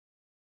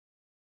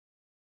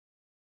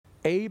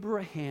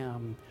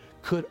Abraham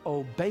could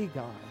obey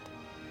God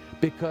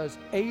because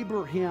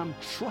Abraham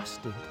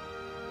trusted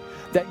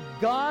that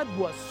God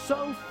was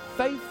so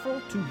faithful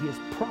to his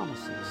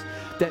promises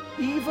that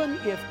even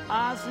if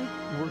Isaac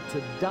were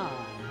to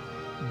die,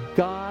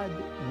 God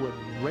would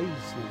raise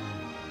him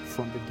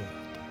from the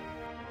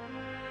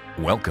dead.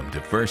 Welcome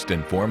to First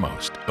and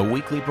Foremost, a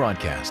weekly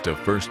broadcast of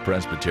First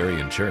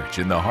Presbyterian Church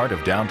in the heart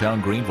of downtown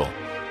Greenville.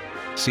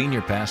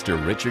 Senior Pastor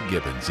Richard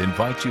Gibbons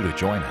invites you to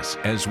join us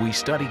as we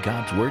study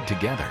God's Word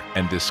together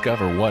and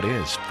discover what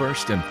is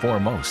first and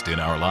foremost in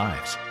our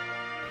lives.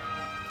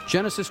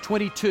 Genesis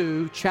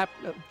 22,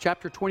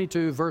 chapter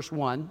 22, verse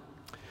 1.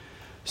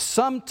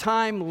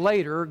 Sometime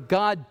later,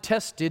 God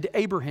tested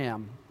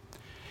Abraham.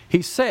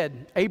 He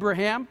said,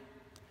 "Abraham,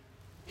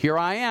 here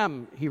I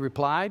am," he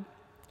replied.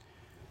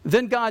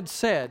 Then God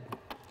said,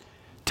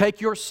 "Take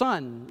your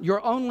son,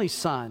 your only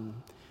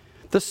son,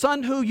 the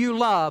son who you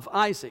love,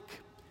 Isaac,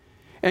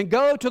 and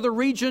go to the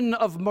region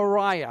of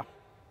Moriah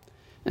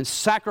and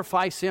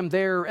sacrifice him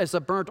there as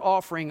a burnt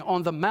offering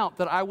on the mount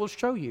that I will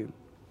show you."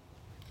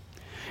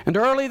 And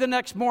early the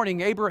next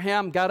morning,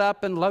 Abraham got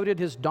up and loaded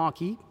his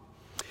donkey.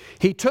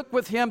 He took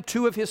with him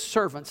two of his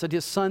servants and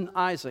his son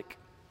Isaac.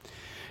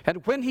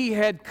 And when he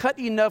had cut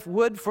enough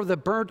wood for the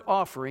burnt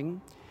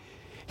offering,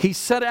 he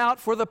set out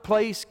for the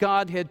place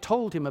God had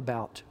told him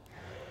about.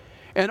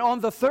 And on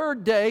the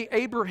third day,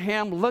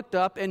 Abraham looked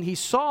up and he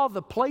saw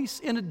the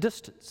place in a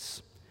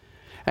distance.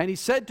 And he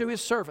said to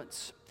his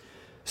servants,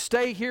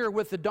 "Stay here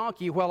with the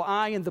donkey while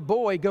I and the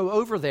boy go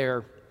over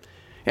there,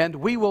 and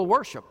we will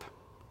worship,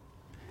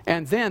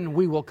 and then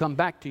we will come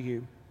back to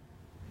you."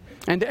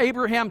 And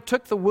Abraham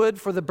took the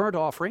wood for the burnt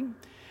offering,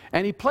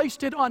 and he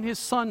placed it on his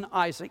son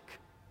Isaac.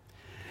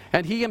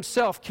 And he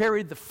himself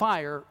carried the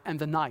fire and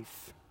the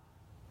knife.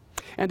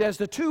 And as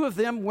the two of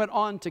them went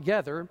on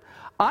together,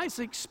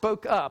 Isaac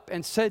spoke up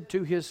and said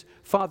to his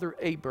father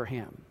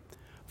Abraham,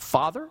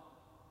 "Father?"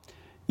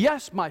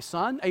 "Yes, my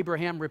son,"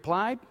 Abraham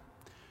replied.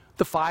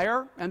 "The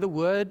fire and the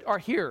wood are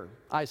here,"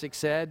 Isaac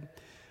said.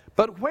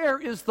 "But where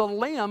is the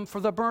lamb for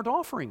the burnt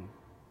offering?"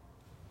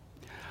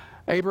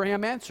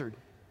 Abraham answered,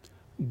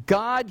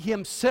 "God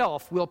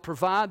himself will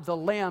provide the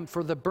lamb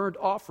for the burnt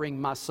offering,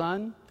 my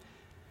son."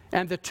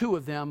 And the two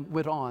of them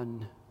went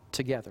on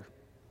together.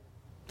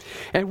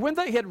 And when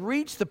they had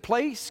reached the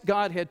place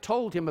God had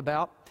told him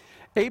about,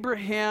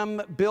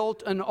 Abraham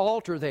built an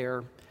altar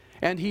there,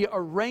 and he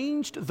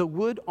arranged the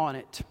wood on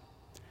it.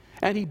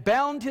 And he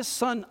bound his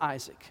son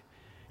Isaac,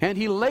 and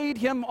he laid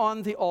him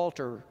on the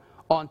altar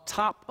on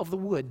top of the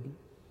wood.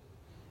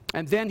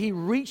 And then he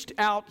reached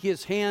out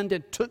his hand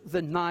and took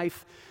the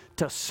knife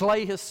to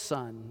slay his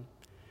son.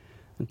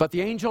 But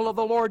the angel of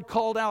the Lord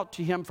called out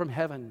to him from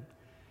heaven,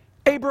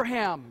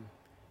 "Abraham,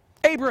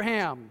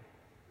 Abraham."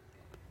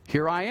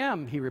 "Here I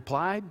am," he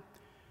replied.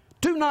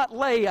 "Do not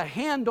lay a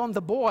hand on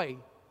the boy,"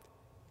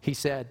 he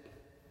said.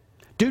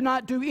 "Do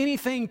not do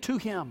anything to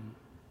him.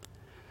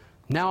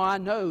 Now I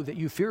know that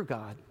you fear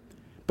God,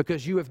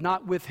 because you have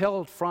not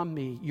withheld from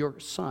me your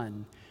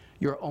son,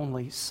 your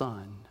only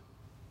son."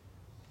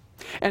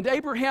 And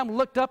Abraham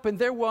looked up, and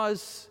there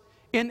was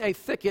in a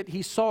thicket,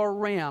 he saw a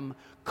ram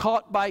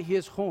caught by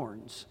his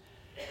horns.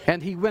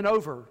 And he went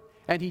over,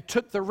 and he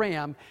took the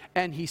ram,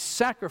 and he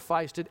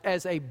sacrificed it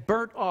as a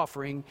burnt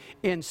offering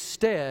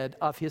instead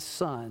of his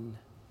son.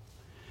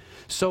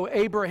 So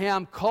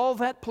Abraham called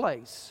that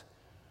place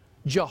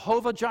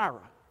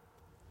Jehovah-Jireh,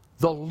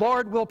 the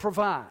Lord will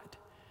provide.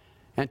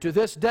 And to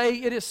this day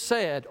it is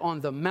said,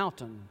 on the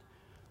mountain,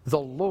 the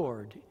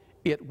Lord,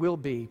 it will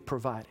be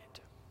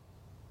provided.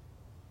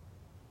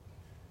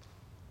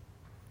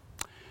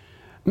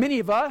 Many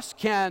of us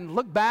can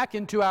look back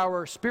into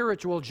our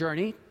spiritual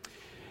journey,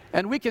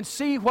 and we can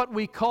see what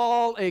we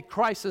call a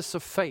crisis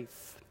of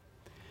faith.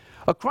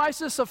 A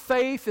crisis of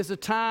faith is a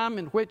time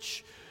in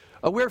which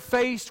we're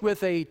faced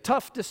with a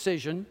tough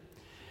decision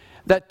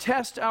that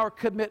tests our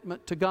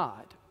commitment to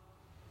God.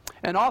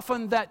 And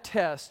often that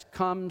test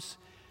comes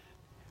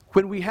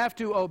when we have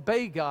to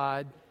obey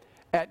God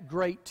at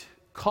great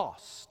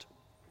cost.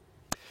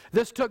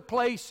 This took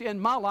place in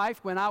my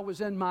life when I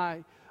was in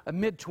my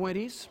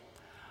mid-20s.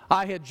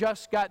 I had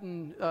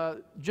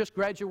just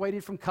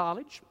graduated from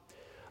college.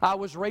 I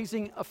was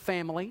raising a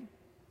family,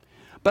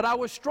 but I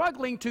was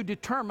struggling to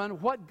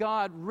determine what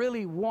God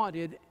really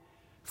wanted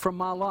from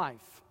my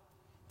life.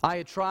 I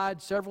had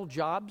tried several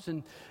jobs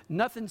and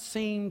nothing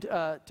seemed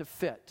to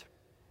fit.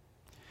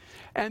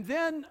 And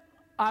then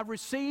I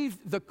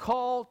received the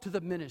call to the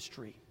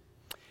ministry.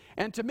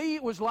 And to me,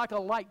 it was like a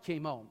light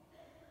came on.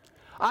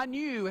 I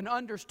knew and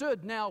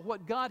understood now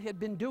what God had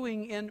been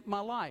doing in my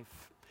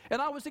life.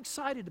 And I was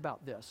excited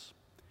about this,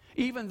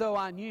 even though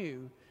I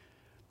knew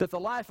that the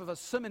life of a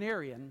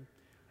seminarian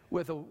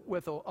with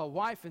a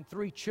wife and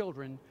 3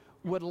 children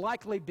would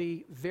likely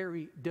be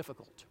very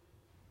difficult.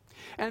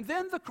 And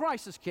then the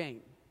crisis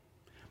came.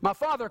 My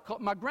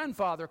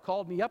grandfather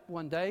called me up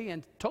one day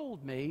and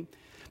told me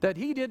that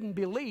he didn't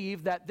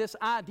believe that this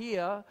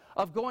idea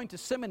of going to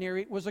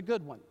seminary was a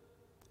good one.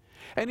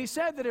 And he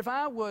said that if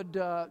I would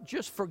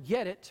just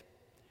forget it,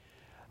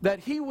 that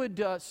he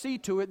would see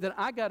to it that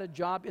I got a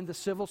job in the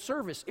civil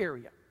service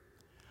area.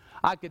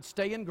 I could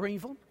stay in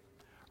Greenville,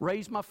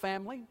 raise my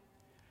family,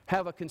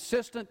 have a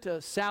consistent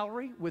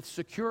salary with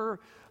secure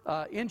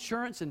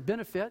insurance and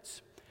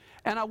benefits,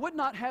 and I would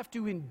not have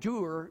to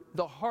endure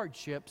the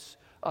hardships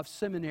of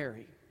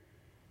seminary.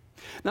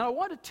 Now, I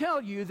want to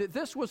tell you that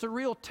this was a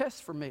real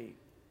test for me,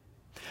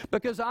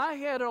 because I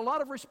had a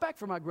lot of respect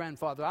for my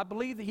grandfather. I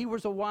believe that he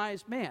was a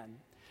wise man,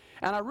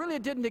 and I really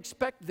didn't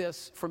expect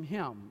this from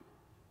him.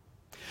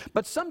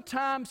 But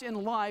sometimes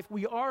in life,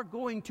 we are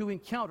going to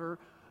encounter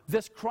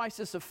this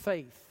crisis of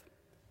faith.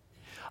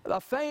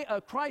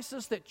 A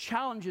crisis that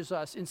challenges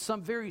us in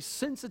some very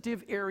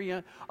sensitive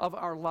area of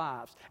our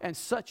lives. And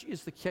such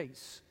is the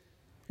case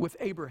with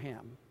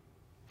Abraham.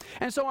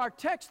 And so our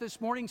text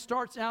this morning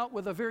starts out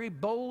with a very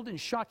bold and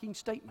shocking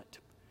statement.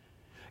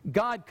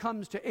 God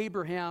comes to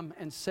Abraham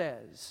and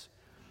says,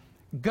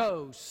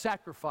 "Go,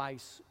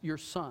 sacrifice your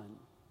son."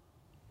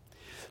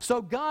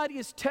 So God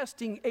is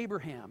testing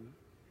Abraham,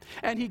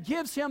 and he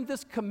gives him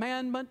this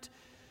commandment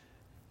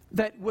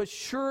that was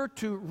sure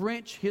to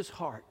wrench his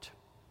heart.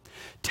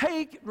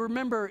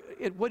 Remember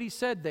what he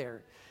said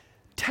there,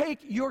 take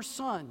your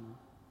son,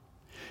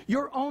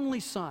 your only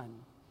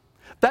son,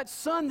 that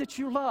son that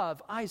you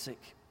love,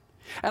 Isaac,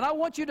 and I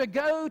want you to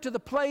go to the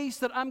place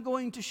that I'm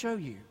going to show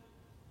you.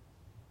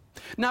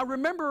 Now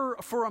remember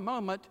for a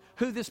moment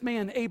who this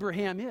man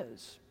Abraham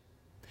is.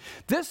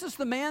 This is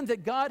the man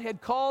that God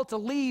had called to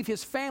leave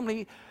his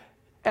family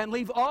and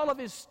leave all of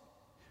his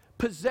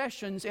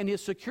possessions and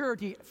his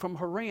security from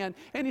Haran.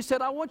 And he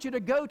said, I want you to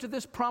go to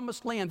this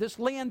promised land, this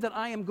land that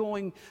I am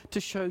going to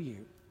show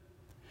you.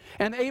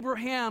 And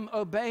Abraham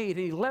obeyed,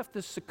 and he left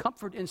the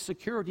comfort and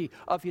security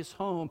of his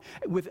home.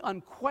 With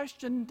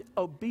unquestioned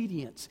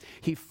obedience,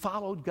 he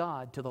followed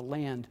God to the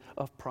land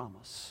of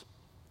promise.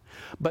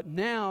 But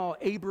now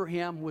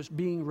Abraham was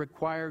being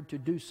required to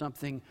do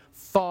something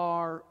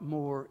far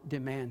more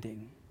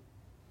demanding.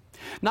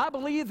 Now I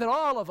believe that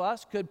all of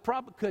us could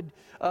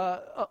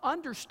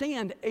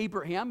understand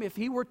Abraham if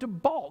he were to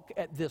balk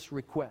at this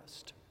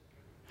request.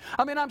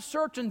 I mean, I'm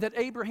certain that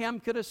Abraham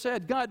could have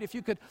said, God, if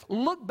you could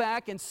look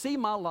back and see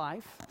my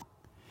life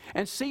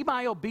and see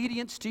my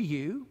obedience to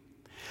you,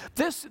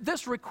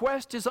 this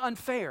request is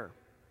unfair.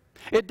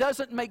 It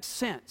doesn't make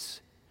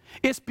sense.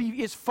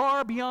 It's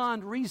far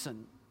beyond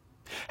reason.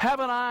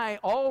 Haven't I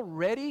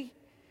already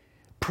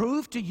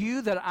proved to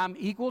you that I'm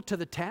equal to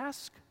the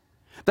task?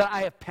 That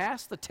I have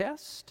passed the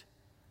test?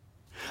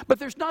 But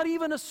there's not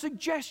even a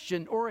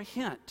suggestion or a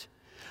hint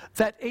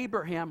that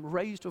Abraham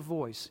raised a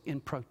voice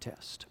in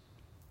protest.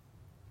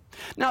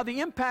 Now,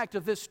 the impact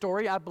of this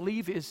story, I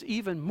believe, is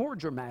even more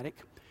dramatic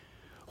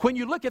when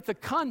you look at the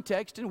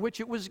context in which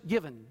it was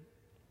given.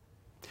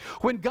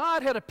 When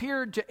God had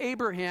appeared to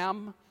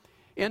Abraham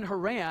in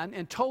Haran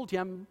and told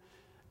him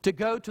to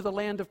go to the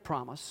land of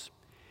promise,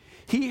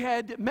 he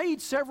had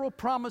made several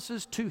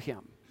promises to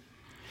him.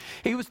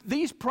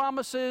 These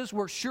promises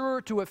were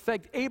sure to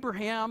affect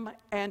Abraham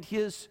and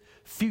his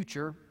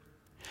future,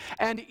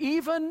 and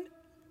even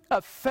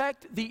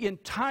affect the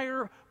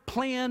entire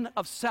plan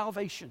of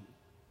salvation.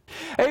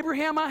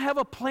 Abraham, I have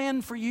a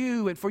plan for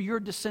you and for your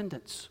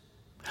descendants.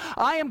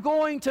 I am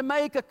going to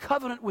make a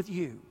covenant with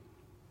you.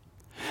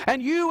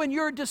 And you and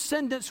your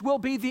descendants will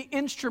be the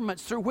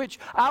instruments through which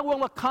I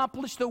will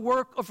accomplish the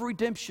work of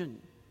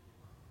redemption.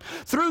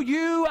 Through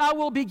you, I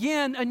will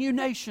begin a new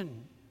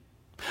nation.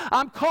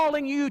 I'm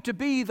calling you to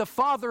be the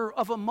father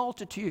of a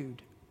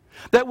multitude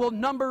that will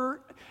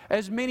number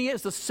as many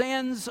as the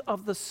sands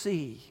of the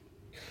sea.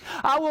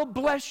 I will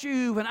bless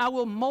you and I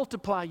will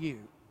multiply you,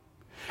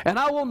 and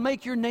I will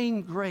make your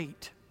name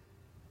great.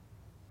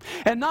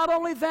 And not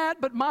only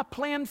that, but my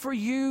plan for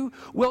you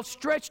will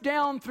stretch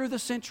down through the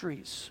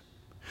centuries.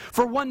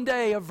 For one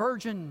day a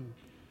virgin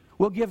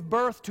will give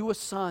birth to a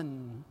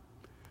son,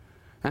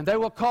 and they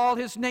will call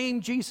his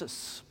name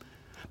Jesus,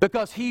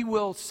 because he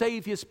will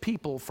save his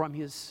people from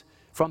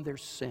their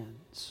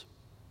sins.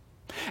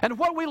 And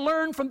what we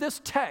learn from this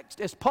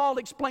text, as Paul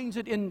explains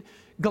it in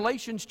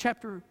Galatians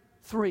chapter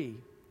 3,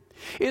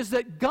 is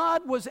that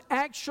God was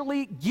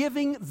actually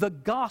giving the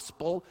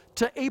gospel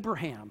to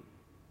Abraham.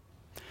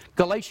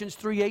 Galatians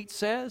 3:8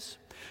 says,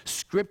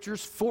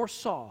 Scriptures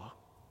foresaw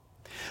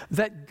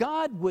that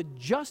God would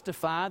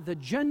justify the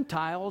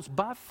Gentiles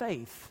by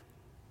faith,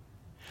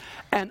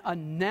 and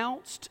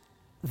announced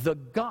the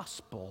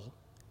gospel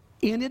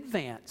in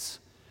advance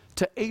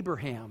to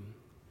Abraham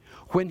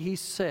when he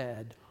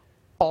said,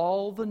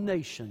 all the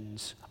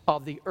nations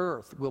of the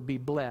earth will be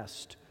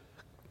blessed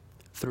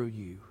through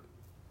you.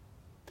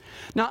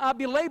 Now, I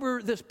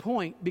belabor this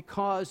point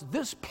because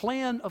this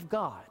plan of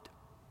God,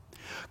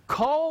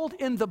 called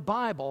in the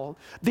Bible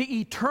the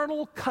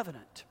eternal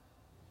covenant,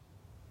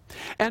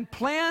 and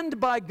planned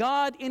by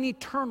God in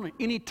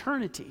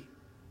eternity,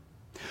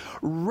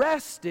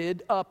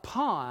 rested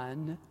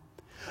upon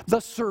the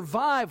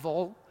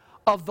survival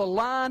of the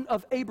line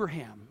of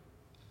Abraham.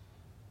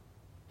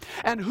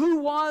 And who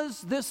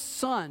was this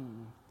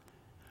son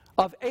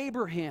of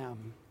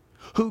Abraham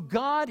who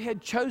God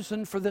had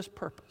chosen for this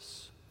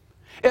purpose?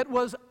 It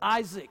was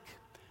Isaac,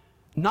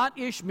 not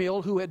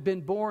Ishmael, who had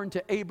been born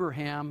to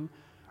Abraham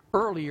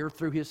earlier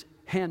through his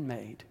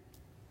handmaid.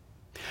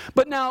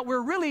 But now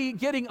we're really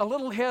getting a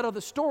little ahead of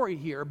the story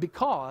here,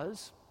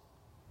 because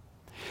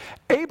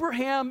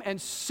Abraham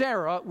and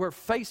Sarah were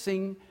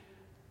facing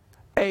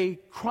a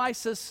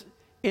crisis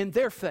in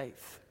their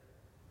faith.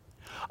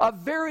 A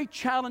very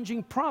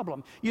challenging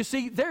problem. You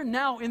see, they're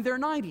now in their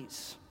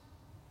 90s.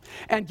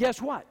 And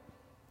guess what?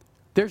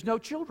 There's no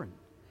children.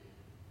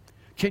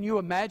 Can you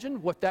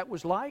imagine what that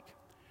was like?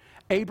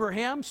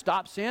 Abraham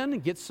stops in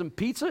and gets some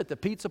pizza at the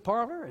pizza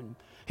parlor, and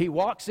he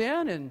walks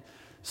in and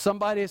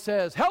somebody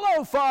says,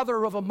 "Hello,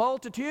 father of a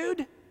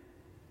multitude.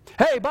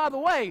 Hey, by the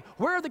way,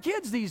 where are the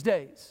kids these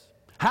days?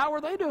 How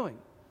are they doing?"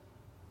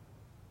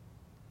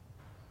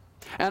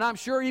 And I'm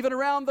sure even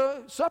around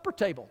the supper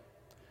table,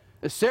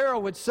 Sarah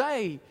would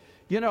say,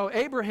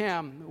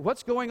 "Abraham,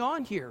 what's going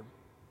on here?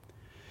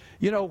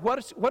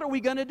 What are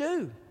we going to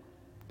do?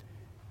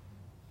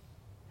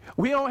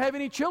 We don't have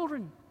any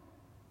children.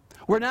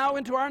 We're now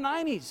into our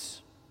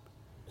 90s.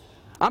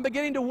 I'm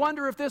beginning to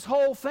wonder if this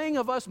whole thing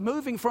of us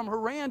moving from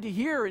Haran to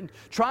here and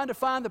trying to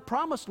find the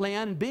promised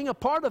land and being a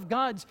part of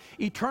God's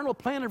eternal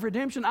plan of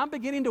redemption, I'm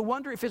beginning to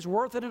wonder if it's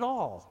worth it at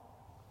all."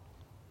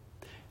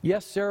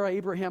 Yes, Sarah,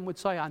 Abraham would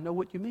say, "I know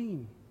what you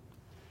mean.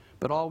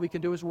 But all we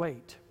can do is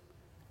wait."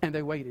 And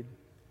they waited,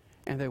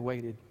 and they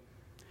waited.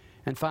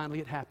 And finally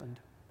it happened.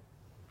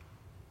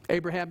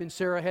 Abraham and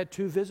Sarah had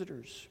two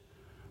visitors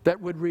that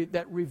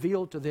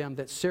revealed to them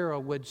that Sarah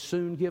would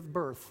soon give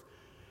birth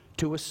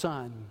to a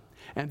son.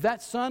 And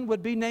that son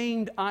would be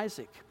named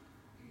Isaac.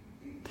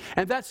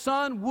 And that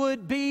son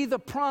would be the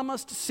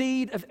promised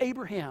seed of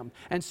Abraham.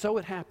 And so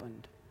it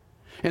happened.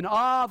 And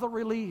the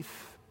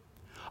relief,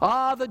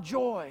 the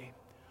joy,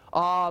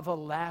 the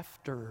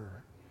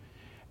laughter.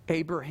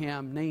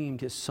 Abraham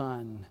named his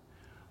son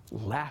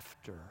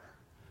Laughter,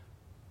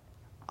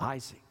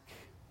 Isaac.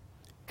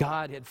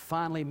 God had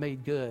finally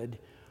made good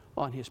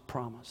on his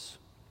promise.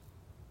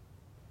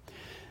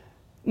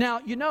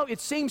 Now, it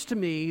seems to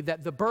me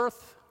that the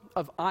birth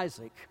of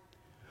Isaac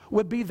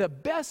would be the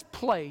best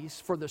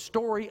place for the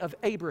story of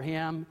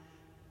Abraham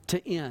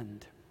to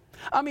end.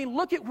 I mean,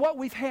 look at what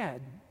we've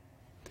had.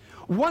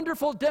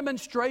 Wonderful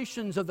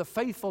demonstrations of the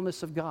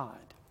faithfulness of God.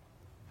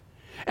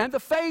 And the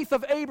faith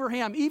of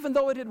Abraham, even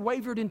though it had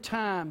wavered in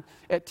time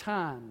at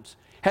times,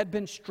 had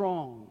been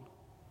strong.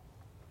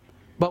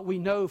 But we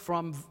know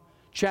from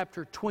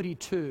chapter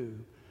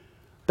 22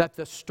 that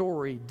the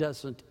story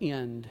doesn't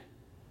end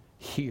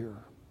here.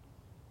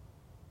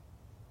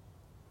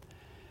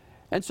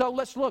 And so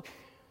let's look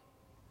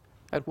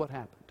at what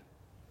happened.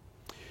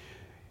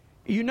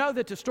 You know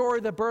that the story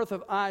of the birth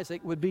of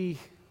Isaac would be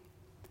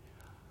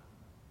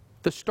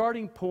the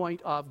starting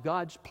point of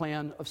God's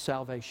plan of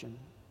salvation.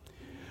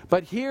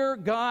 But here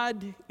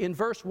God in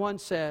verse 1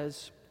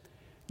 says,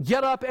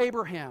 "Get up,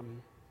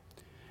 Abraham,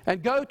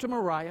 and go to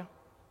Moriah.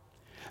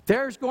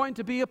 There's going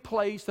to be a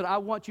place that I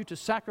want you to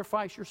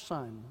sacrifice your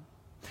son."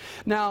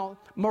 Now,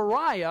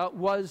 Moriah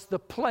was the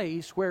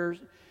place where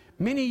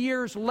many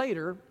years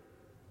later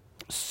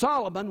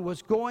Solomon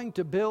was going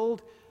to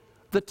build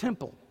the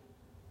temple.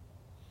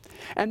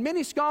 And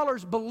many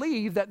scholars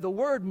believe that the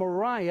word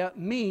Moriah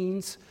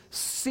means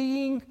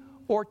seeing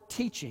or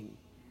teaching.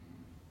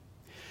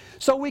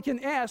 So we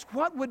can ask,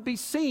 what would be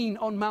seen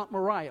on Mount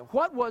Moriah?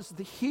 What was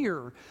the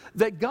here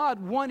that God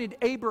wanted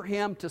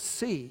Abraham to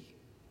see?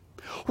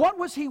 What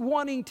was he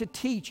wanting to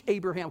teach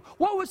Abraham?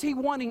 What was he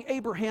wanting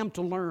Abraham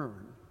to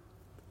learn?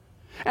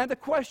 And the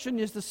question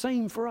is the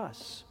same for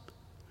us.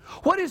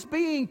 What is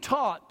being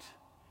taught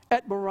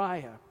at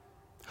Moriah?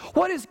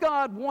 What is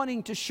God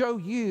wanting to show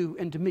you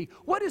and to me?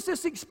 What is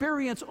this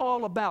experience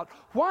all about?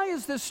 Why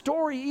is this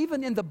story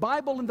even in the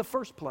Bible in the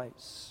first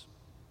place?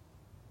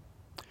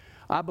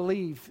 I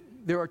believe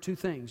there are two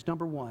things.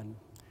 Number one,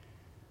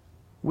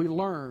 we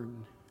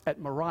learn at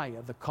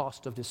Moriah the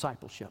cost of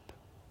discipleship.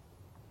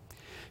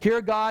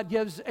 Here God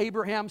gives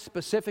Abraham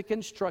specific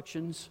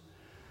instructions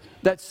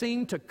that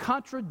seem to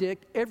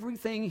contradict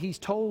everything he's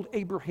told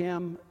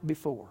Abraham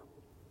before.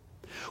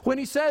 When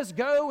he says,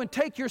 "Go and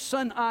take your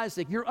son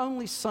Isaac, your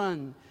only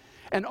son,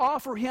 and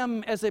offer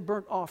him as a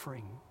burnt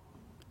offering,"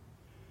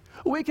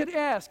 we could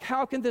ask,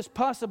 how can this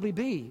possibly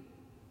be?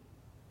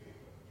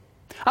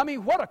 I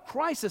mean, what a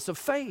crisis of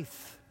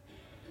faith.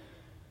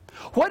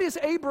 What is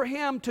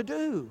Abraham to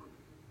do?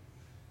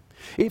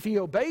 If he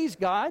obeys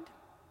God,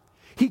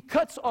 he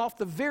cuts off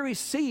the very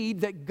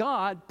seed that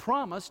God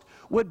promised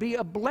would be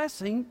a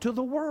blessing to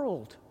the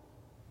world.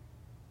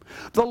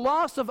 The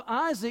loss of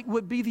Isaac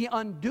would be the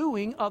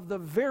undoing of the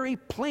very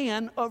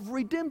plan of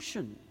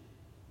redemption.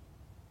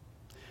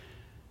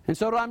 And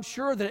so I'm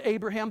sure that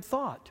Abraham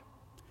thought,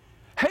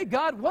 "Hey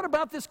God, what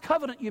about this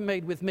covenant you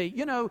made with me?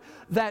 You know,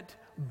 that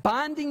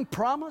binding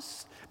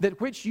promise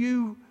that which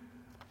you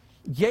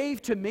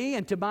gave to me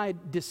and to my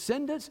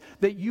descendants,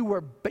 that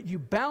you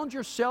bound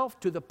yourself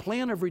to the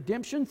plan of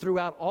redemption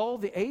throughout all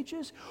the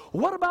ages?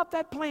 What about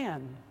that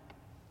plan?"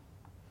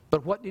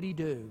 But what did he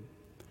do?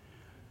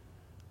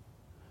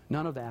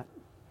 None of that.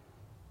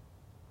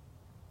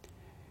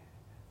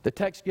 The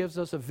text gives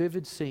us a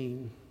vivid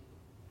scene.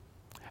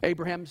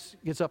 Abraham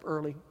gets up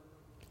early.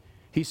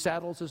 He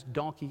saddles his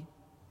donkey.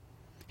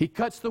 He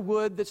cuts the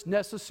wood that's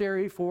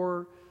necessary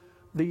for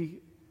the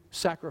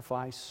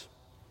sacrifice.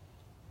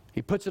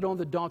 He puts it on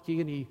the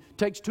donkey and he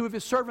takes 2 of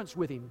his servants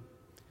with him,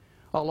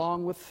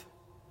 along with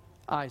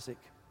Isaac.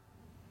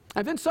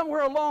 And then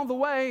somewhere along the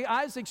way,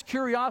 Isaac's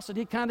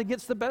curiosity kind of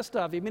gets the best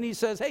of him, and he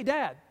says, "Hey,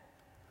 Dad,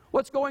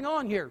 what's going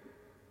on here?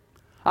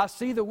 I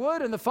see the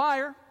wood and the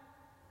fire,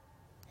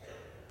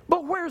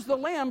 but where's the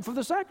lamb for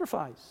the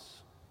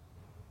sacrifice?"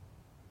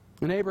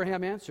 And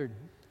Abraham answered,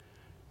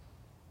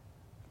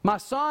 "My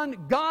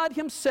son, God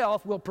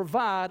himself will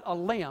provide a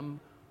lamb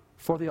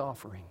for the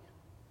offering."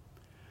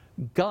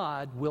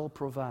 God will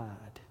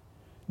provide.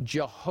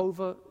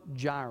 Jehovah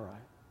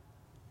Jireh.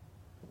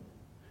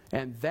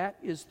 And that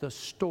is the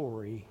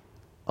story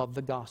of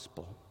the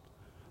gospel.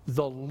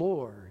 The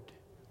Lord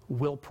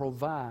will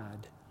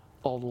provide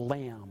a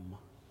lamb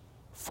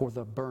for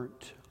the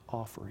burnt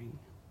offering.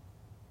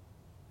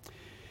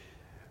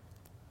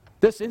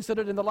 This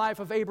incident in the life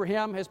of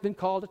Abraham has been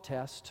called a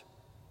test.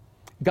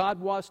 God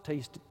was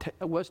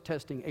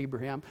testing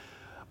Abraham.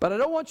 But I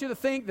don't want you to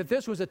think that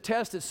this was a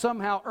test that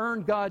somehow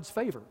earned God's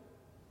favor.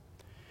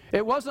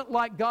 It wasn't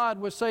like God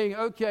was saying,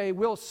 "Okay,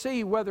 we'll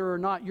see whether or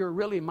not you're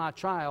really my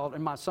child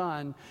and my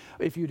son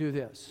if you do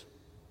this."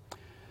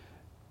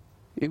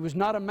 It was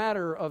not a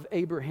matter of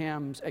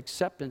Abraham's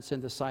acceptance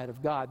in the sight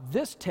of God.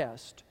 This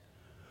test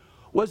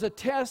was a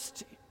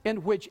test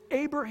in which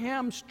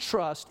Abraham's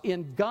trust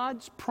in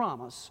God's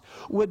promise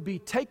would be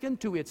taken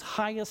to its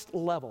highest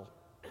level.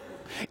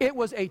 It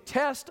was a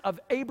test of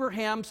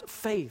Abraham's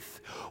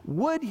faith.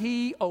 Would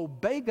he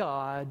obey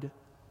God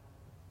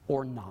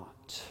or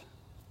not?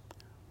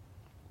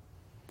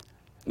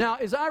 Now,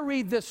 as I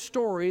read this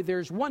story,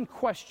 there's one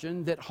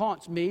question that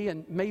haunts me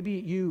and maybe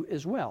you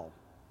as well.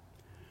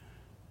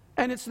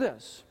 And it's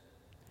this: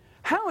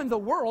 how in the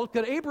world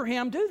could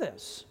Abraham do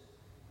this?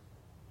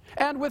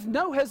 And with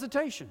no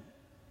hesitation.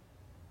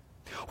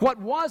 What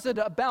was it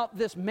about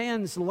this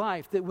man's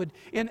life that would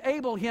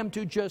enable him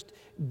to just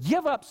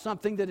give up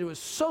something that was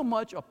so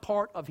much a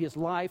part of his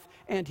life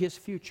and his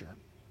future?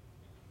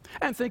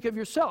 And think of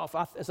yourself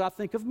as I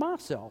think of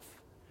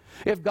myself.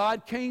 If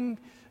God came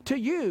to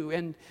you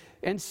and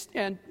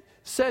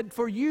said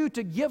for you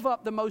to give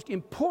up the most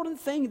important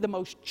thing, the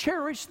most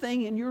cherished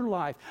thing in your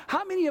life,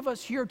 how many of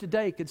us here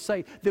today could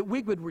say that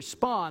we would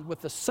respond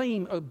with the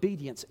same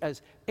obedience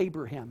as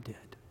Abraham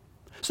did?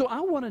 So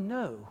I want to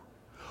know,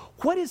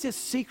 what is his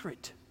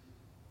secret?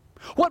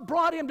 What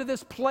brought him to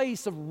this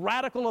place of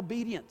radical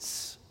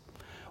obedience?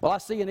 Well, I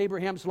see in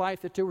Abraham's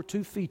life that there were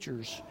 2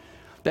 features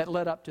that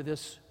led up to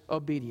this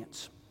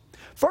obedience.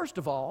 First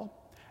of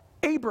all,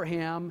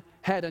 Abraham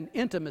had an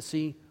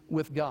intimacy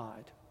with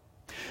God.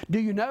 Do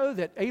you know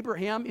that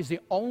Abraham is the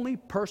only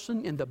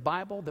person in the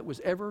Bible that was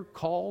ever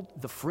called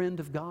the friend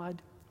of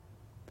God?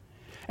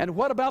 And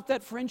what about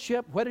that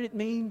friendship? What did it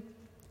mean?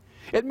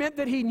 It meant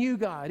that he knew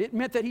God. It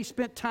meant that he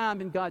spent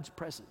time in God's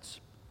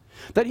presence.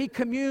 That he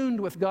communed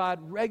with God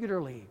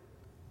regularly.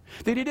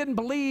 That he didn't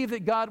believe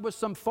that God was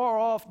some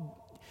far-off,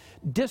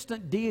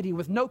 distant deity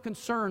with no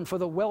concern for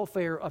the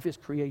welfare of his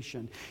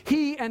creation.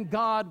 He and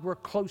God were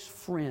close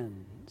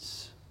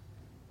friends.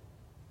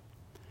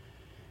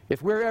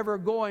 If we're ever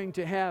going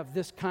to have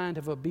this kind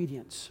of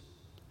obedience,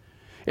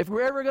 if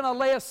we're ever going to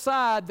lay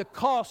aside the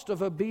cost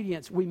of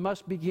obedience, we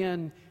must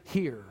begin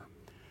here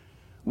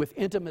with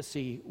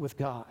intimacy with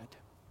God.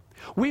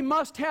 We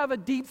must have a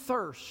deep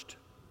thirst.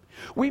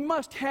 We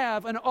must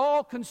have an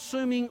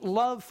all-consuming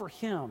love for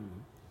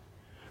Him.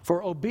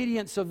 For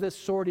obedience of this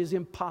sort is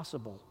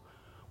impossible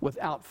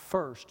without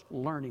first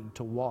learning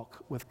to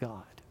walk with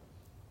God.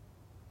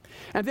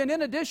 And then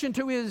in addition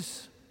to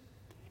his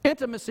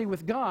intimacy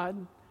with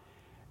God,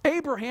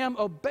 Abraham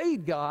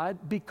obeyed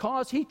God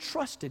because he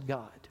trusted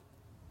God.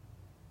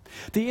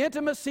 The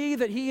intimacy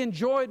that he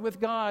enjoyed with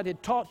God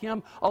had taught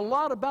him a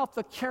lot about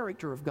the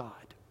character of God.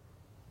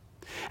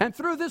 And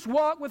through this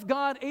walk with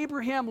God,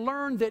 Abraham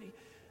learned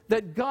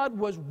that God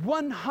was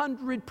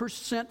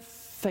 100%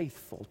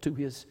 faithful to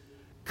His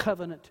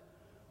covenant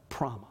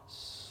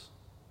promise.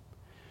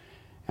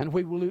 And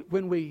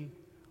when we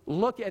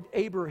look at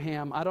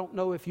Abraham, I don't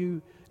know if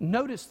you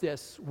noticed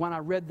this when I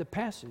read the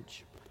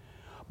passage,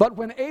 but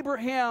when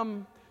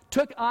Abraham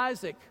took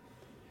Isaac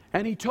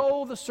and he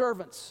told the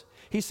servants,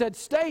 he said,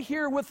 "Stay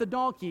here with the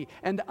donkey,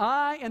 and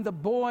I and the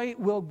boy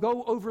will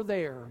go over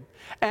there,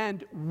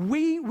 and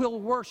we will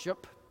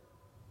worship,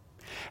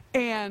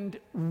 and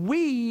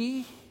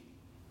we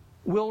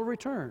will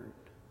return."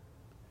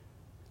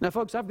 Now,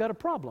 folks, I've got a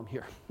problem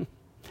here.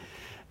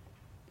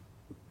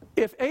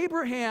 If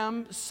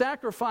Abraham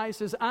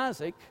sacrifices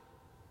Isaac,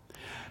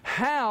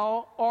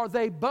 how are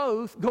they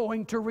both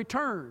going to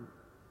return?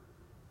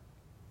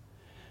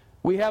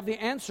 We have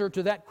the answer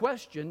to that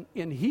question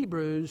in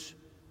Hebrews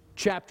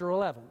chapter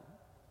 11.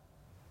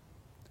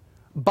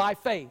 By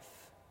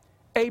faith,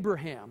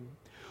 Abraham,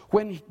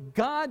 when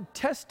God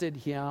tested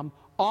him,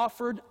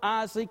 offered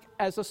Isaac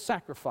as a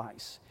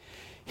sacrifice.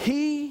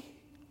 He,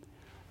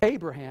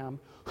 Abraham,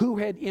 who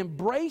had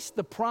embraced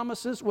the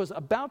promises, was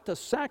about to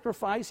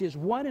sacrifice his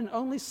one and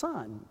only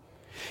son,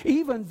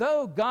 even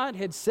though God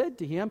had said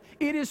to him,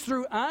 "It is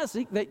through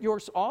Isaac that your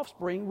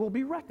offspring will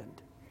be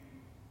reckoned."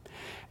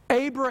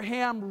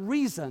 Abraham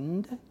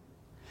reasoned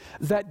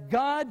that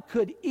God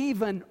could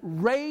even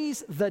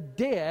raise the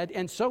dead,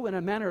 and so, in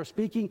a manner of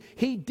speaking,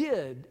 he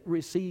did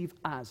receive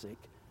Isaac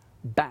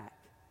back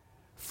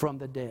from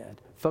the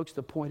dead. Folks,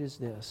 the point is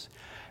this: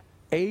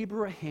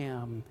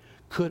 Abraham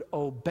could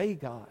obey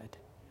God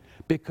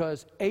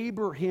because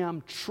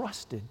Abraham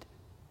trusted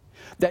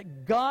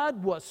that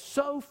God was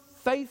so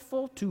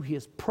faithful to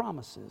his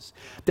promises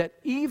that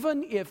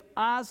even if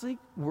Isaac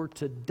were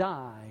to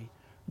die,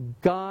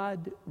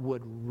 God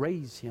would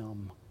raise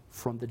him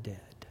from the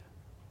dead.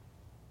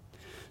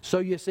 So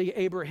you see,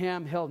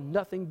 Abraham held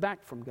nothing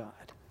back from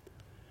God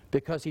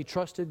because he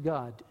trusted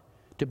God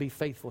to be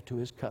faithful to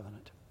his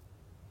covenant.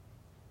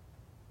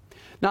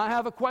 Now I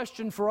have a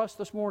question for us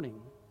this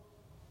morning.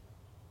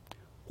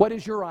 What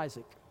is your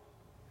Isaac?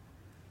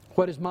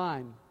 What is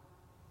mine?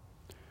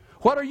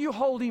 What are you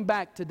holding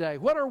back today?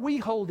 What are we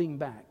holding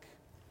back?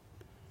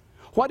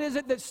 What is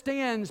it that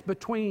stands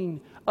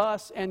between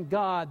us and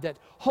God that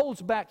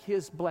holds back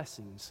His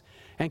blessings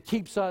and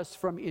keeps us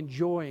from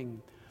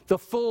enjoying the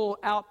full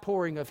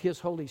outpouring of His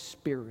Holy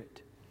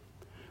Spirit?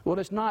 Well,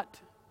 it's not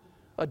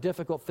a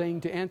difficult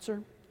thing to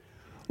answer.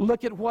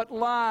 Look at what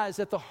lies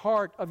at the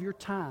heart of your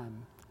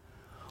time.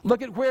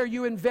 Look at where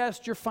you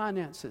invest your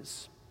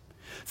finances.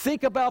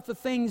 Think about the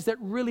things that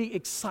really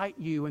excite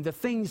you and the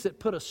things that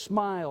put a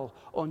smile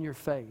on your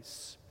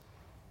face.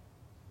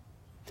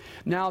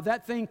 Now,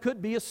 that thing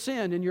could be a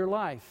sin in your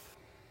life,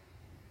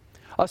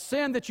 a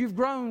sin that you've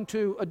grown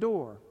to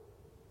adore,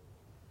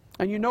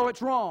 and you know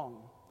it's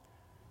wrong,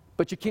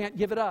 but you can't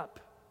give it up.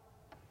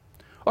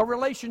 A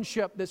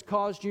relationship that's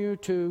caused you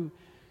to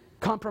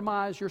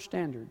compromise your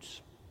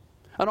standards,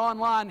 an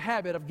online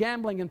habit of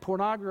gambling and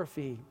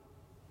pornography.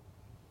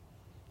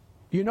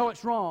 You know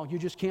it's wrong, you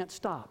just can't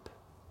stop.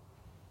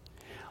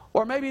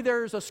 Or maybe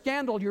there's a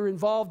scandal you're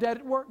involved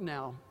at work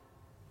now.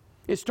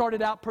 It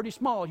started out pretty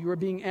small. You were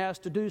being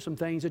asked to do some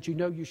things that you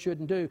know you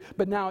shouldn't do,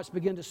 but now it's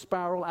begun to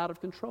spiral out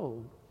of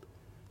control.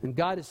 And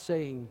God is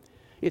saying,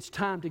 it's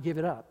time to give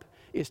it up.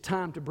 It's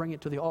time to bring it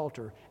to the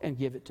altar and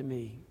give it to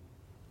me.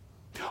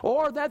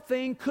 Or that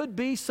thing could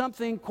be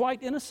something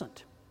quite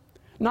innocent,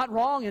 not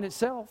wrong in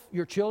itself.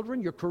 Your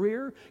children, your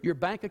career, your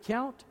bank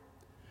account,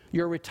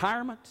 your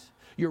retirement,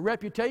 your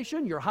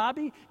reputation, your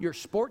hobby, your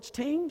sports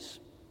teams.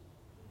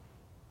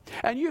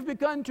 And you've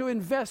begun to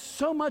invest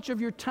so much of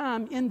your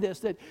time in this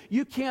that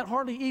you can't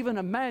hardly even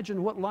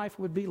imagine what life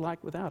would be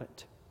like without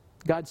it.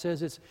 God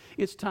says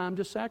it's time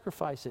to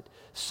sacrifice it.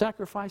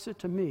 Sacrifice it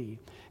to me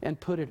and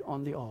put it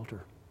on the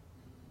altar.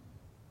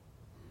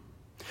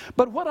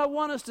 But what I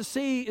want us to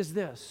see is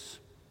this: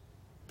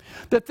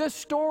 that this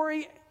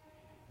story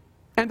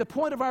and the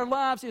point of our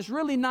lives is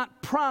really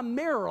not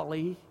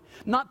primarily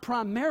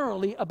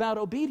about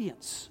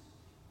obedience.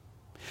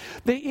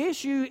 The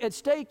issue at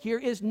stake here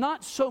is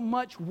not so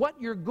much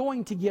what you're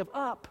going to give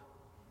up,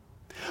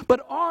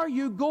 but are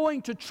you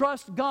going to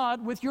trust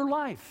God with your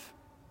life?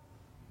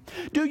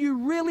 Do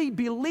you really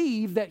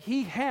believe that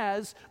He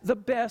has the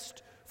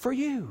best for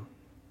you?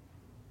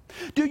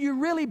 Do you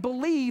really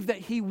believe that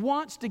He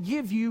wants to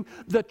give you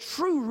the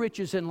true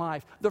riches in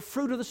life, the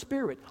fruit of the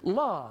Spirit,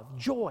 love,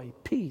 joy,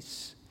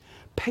 peace,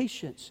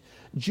 patience,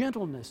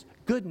 gentleness,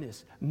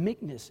 goodness,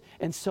 meekness,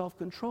 and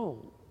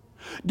self-control?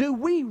 Do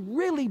we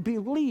really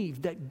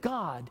believe that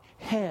God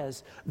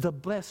has the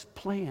best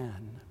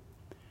plan?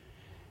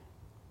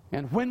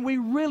 And when we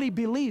really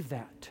believe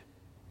that,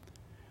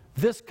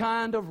 this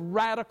kind of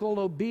radical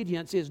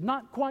obedience is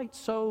not quite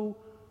so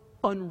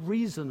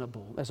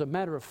unreasonable. As a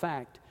matter of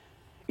fact,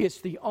 it's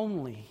the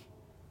only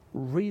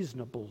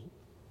reasonable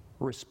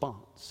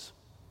response.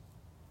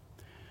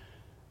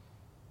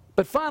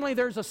 But finally,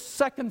 there's a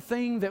second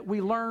thing that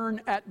we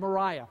learn at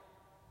Moriah.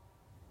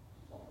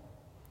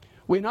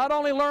 We not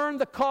only learn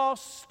the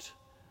cost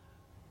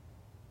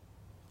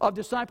of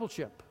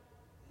discipleship,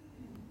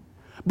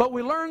 but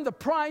we learn the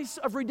price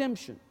of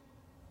redemption.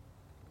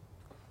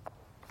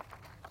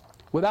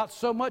 Without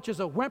so much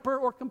as a whimper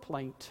or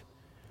complaint,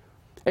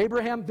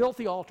 Abraham built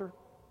the altar,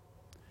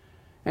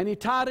 and he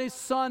tied his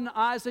son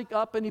Isaac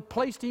up and he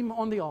placed him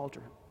on the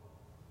altar.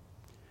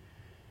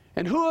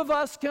 And who of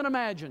us can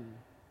imagine,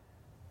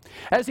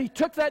 as he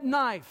took that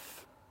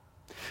knife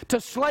to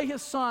slay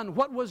his son,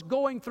 what was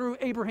going through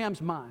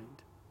Abraham's mind?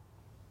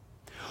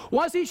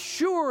 Was he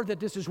sure that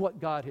this is what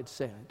God had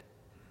said?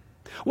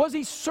 Was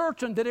he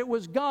certain that it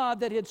was God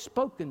that had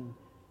spoken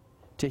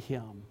to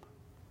him?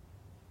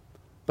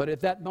 But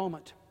at that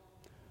moment,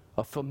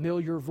 a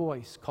familiar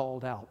voice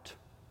called out,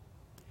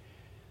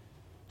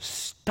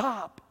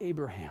 "Stop,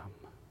 Abraham.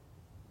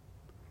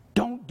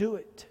 Don't do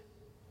it.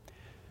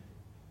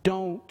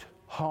 Don't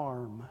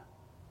harm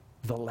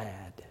the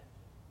lad."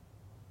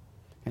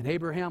 And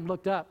Abraham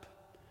looked up,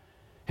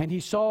 and he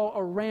saw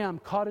a ram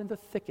caught in the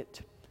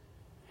thicket.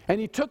 And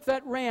he took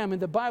that ram,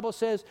 and the Bible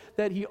says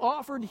that he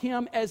offered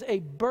him as a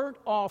burnt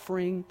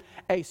offering,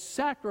 a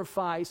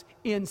sacrifice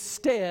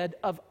instead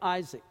of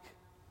Isaac.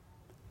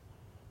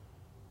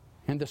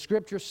 And the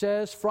scripture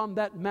says from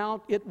that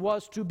mount it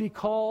was to be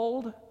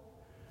called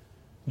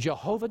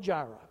Jehovah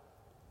Jireh.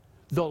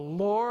 The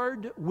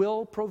Lord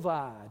will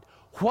provide.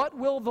 What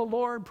will the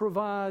Lord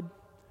provide?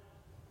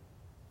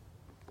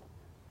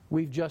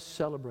 We've just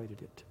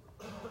celebrated it.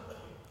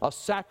 A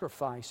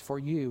sacrifice for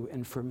you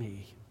and for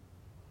me.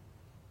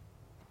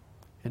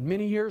 And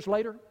many years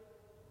later,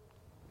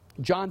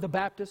 John the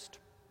Baptist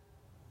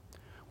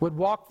would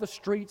walk the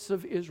streets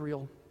of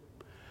Israel,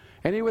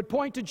 and he would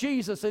point to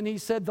Jesus, and he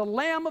said, "The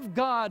Lamb of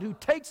God who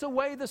takes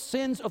away the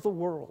sins of the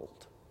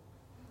world."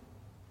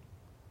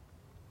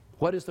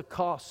 What is the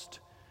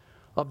cost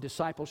of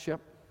discipleship?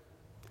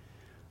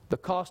 The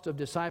cost of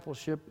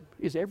discipleship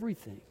is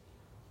everything.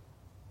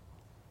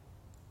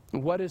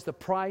 And what is the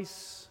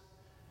price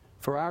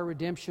for our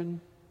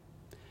redemption?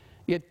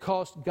 It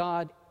cost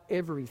God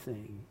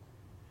everything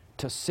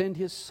to send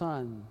His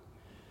Son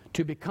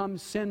to become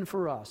sin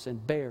for us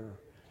and bear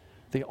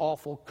the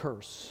awful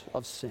curse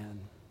of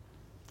sin.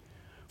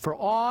 For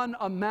on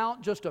a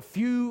mount just a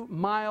few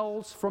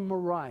miles from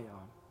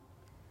Moriah,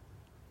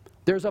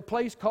 there's a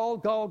place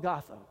called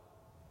Golgotha,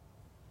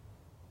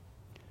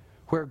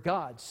 where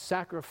God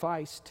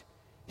sacrificed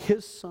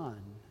His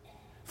Son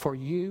for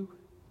you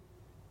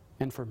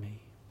and for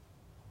me.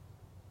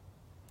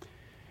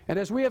 And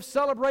as we have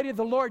celebrated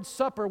the Lord's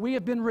Supper, we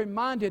have been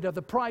reminded of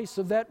the price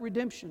of that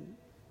redemption.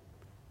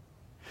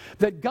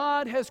 That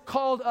God has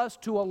called us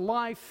to a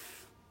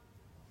life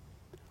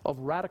of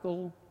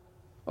radical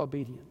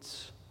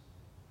obedience.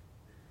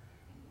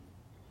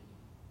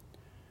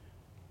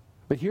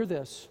 But hear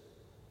this.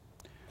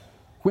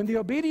 When the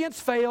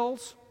obedience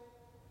fails,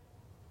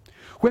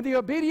 when the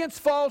obedience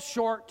falls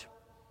short,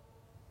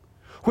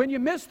 when you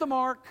miss the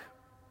mark,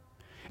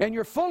 and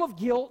you're full of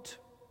guilt,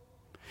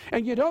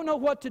 and you don't know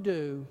what to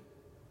do,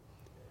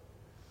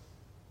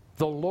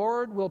 the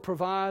Lord will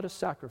provide a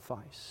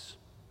sacrifice.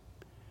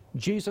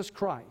 Jesus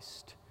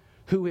Christ,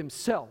 who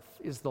Himself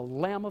is the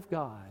Lamb of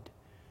God,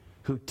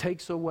 who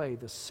takes away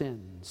the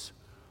sins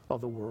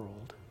of the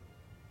world.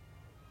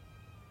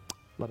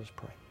 Let us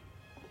pray.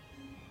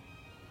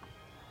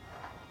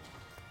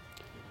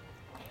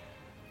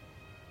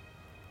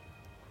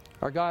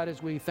 Our God,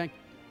 as we think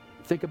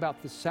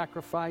about the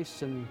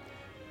sacrifice and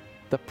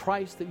the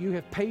price that you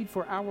have paid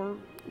for our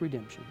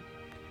redemption,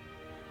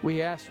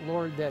 we ask,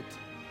 Lord, that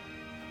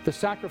the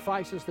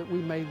sacrifices that we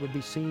made would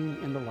be seen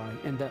in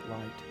that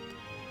light.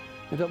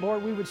 And that,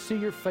 Lord, we would see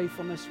your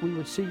faithfulness, we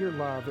would see your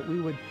love, that we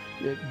would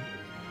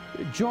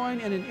join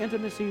in an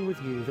intimacy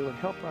with you that would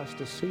help us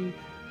to see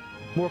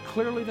more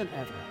clearly than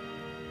ever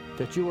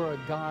that you are a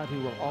God who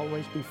will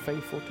always be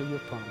faithful to your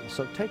promise.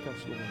 So take us,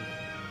 Lord.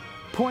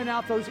 Point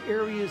out those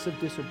areas of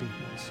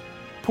disobedience.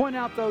 Point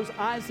out those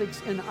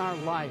Isaacs in our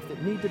life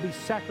that need to be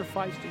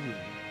sacrificed to you.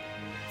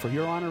 For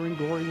your honor and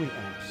glory we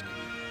ask.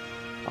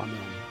 Amen.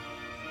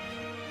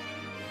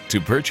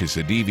 To purchase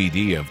a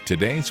DVD of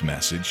today's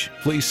message,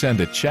 please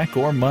send a check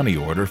or money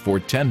order for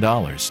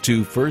 $10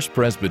 to First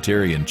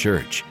Presbyterian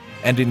Church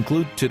and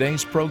include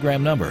today's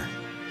program number.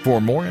 For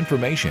more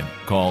information,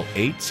 call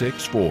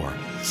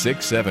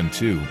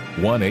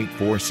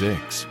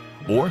 864-672-1846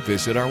 or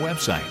visit our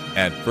website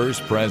at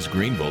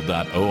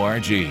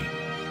firstpresgreenville.org.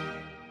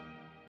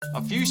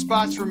 A few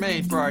spots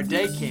remain for our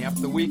day camp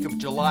the week of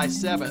July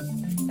 7th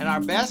and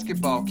our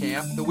basketball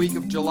camp the week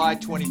of July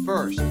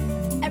 21st.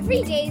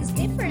 Every day is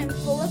different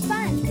and full of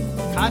fun.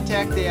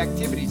 Contact the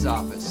activities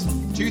office,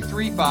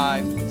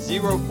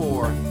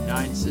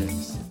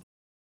 235-0496.